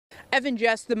Evan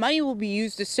Jess, the money will be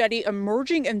used to study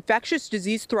emerging infectious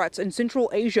disease threats in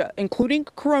Central Asia, including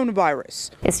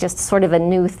coronavirus. It's just sort of a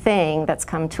new thing that's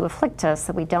come to afflict us,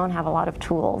 that we don't have a lot of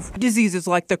tools. Diseases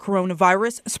like the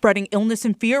coronavirus spreading illness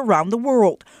and fear around the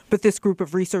world. But this group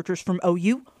of researchers from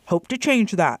OU hope to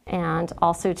change that. And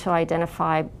also to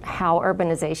identify how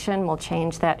urbanization will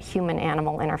change that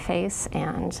human-animal interface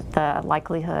and the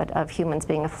likelihood of humans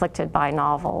being afflicted by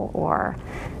novel or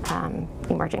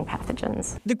emerging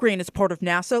pathogens. The grant is part of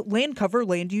NASA Land Cover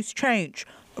Land Use Change,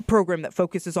 a program that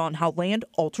focuses on how land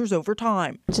alters over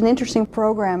time. It's an interesting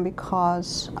program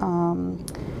because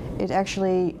it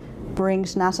actually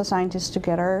brings NASA scientists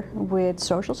together with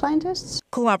social scientists.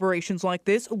 Collaborations like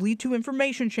this lead to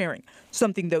information sharing,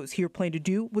 something those here plan to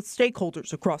do with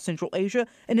stakeholders across Central Asia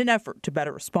in an effort to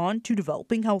better respond to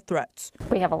developing health threats.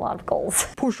 We have a lot of goals.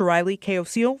 Portia Riley,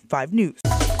 KOCO 5 News.